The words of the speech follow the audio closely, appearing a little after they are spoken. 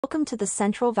Welcome to the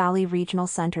Central Valley Regional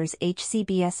Center's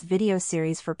HCBS video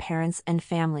series for parents and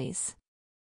families.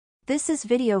 This is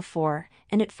video 4,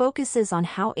 and it focuses on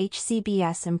how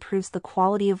HCBS improves the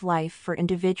quality of life for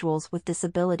individuals with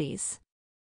disabilities.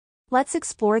 Let's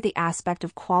explore the aspect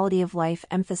of quality of life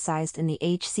emphasized in the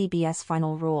HCBS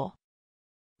Final Rule.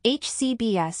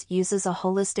 HCBS uses a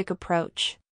holistic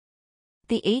approach.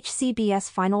 The HCBS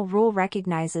Final Rule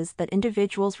recognizes that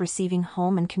individuals receiving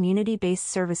home and community-based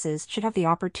services should have the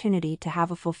opportunity to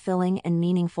have a fulfilling and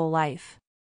meaningful life.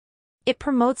 It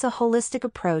promotes a holistic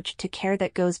approach to care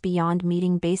that goes beyond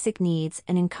meeting basic needs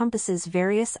and encompasses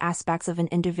various aspects of an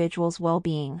individual's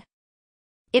well-being.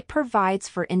 It provides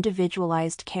for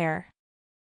individualized care.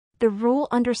 The rule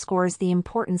underscores the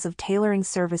importance of tailoring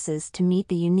services to meet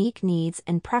the unique needs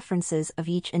and preferences of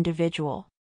each individual.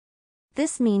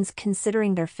 This means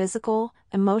considering their physical,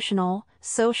 emotional,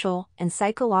 social, and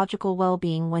psychological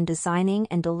well-being when designing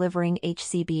and delivering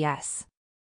HCBS.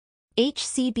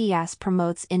 HCBS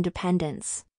promotes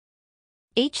independence.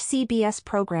 HCBS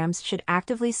programs should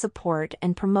actively support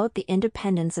and promote the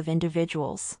independence of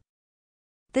individuals.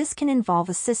 This can involve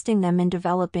assisting them in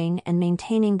developing and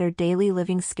maintaining their daily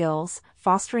living skills,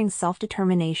 fostering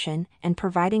self-determination, and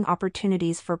providing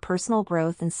opportunities for personal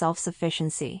growth and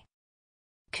self-sufficiency.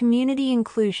 Community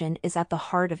inclusion is at the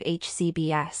heart of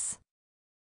HCBS.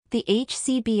 The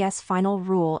HCBS Final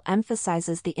Rule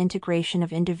emphasizes the integration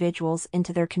of individuals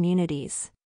into their communities.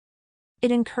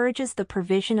 It encourages the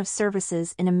provision of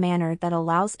services in a manner that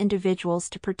allows individuals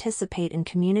to participate in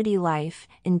community life,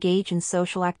 engage in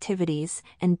social activities,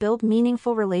 and build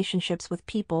meaningful relationships with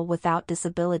people without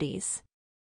disabilities.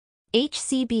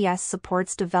 HCBS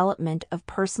supports development of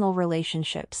personal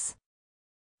relationships.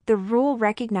 The rule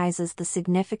recognizes the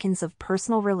significance of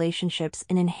personal relationships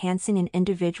in enhancing an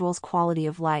individual's quality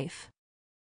of life.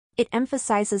 It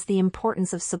emphasizes the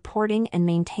importance of supporting and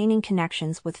maintaining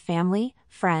connections with family,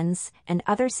 friends, and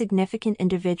other significant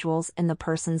individuals in the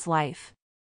person's life.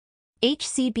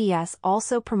 HCBS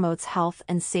also promotes health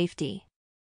and safety.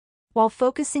 While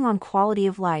focusing on quality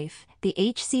of life, the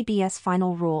HCBS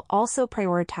Final Rule also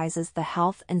prioritizes the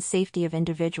health and safety of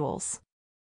individuals.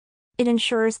 It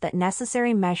ensures that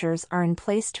necessary measures are in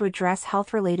place to address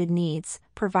health-related needs,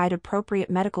 provide appropriate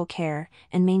medical care,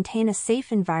 and maintain a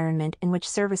safe environment in which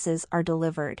services are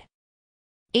delivered.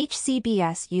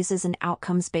 HCBS uses an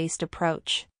outcomes-based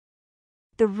approach.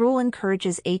 The rule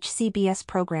encourages HCBS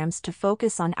programs to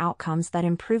focus on outcomes that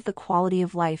improve the quality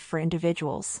of life for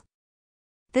individuals.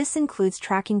 This includes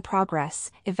tracking progress,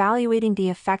 evaluating the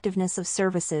effectiveness of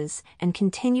services, and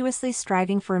continuously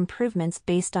striving for improvements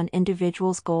based on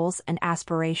individuals' goals and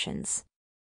aspirations.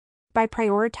 By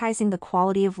prioritizing the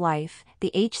quality of life,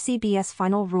 the HCBS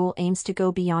Final Rule aims to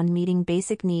go beyond meeting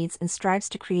basic needs and strives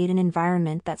to create an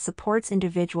environment that supports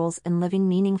individuals in living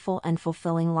meaningful and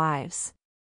fulfilling lives.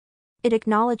 It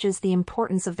acknowledges the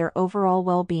importance of their overall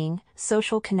well-being,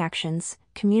 social connections,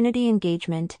 community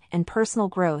engagement, and personal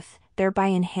growth, thereby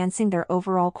enhancing their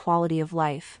overall quality of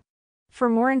life. For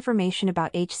more information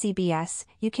about HCBS,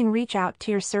 you can reach out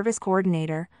to your service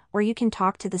coordinator, or you can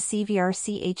talk to the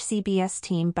CVRC HCBS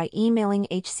team by emailing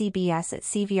hcbs@cvrc.org.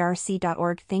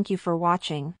 Thank you for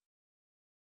watching.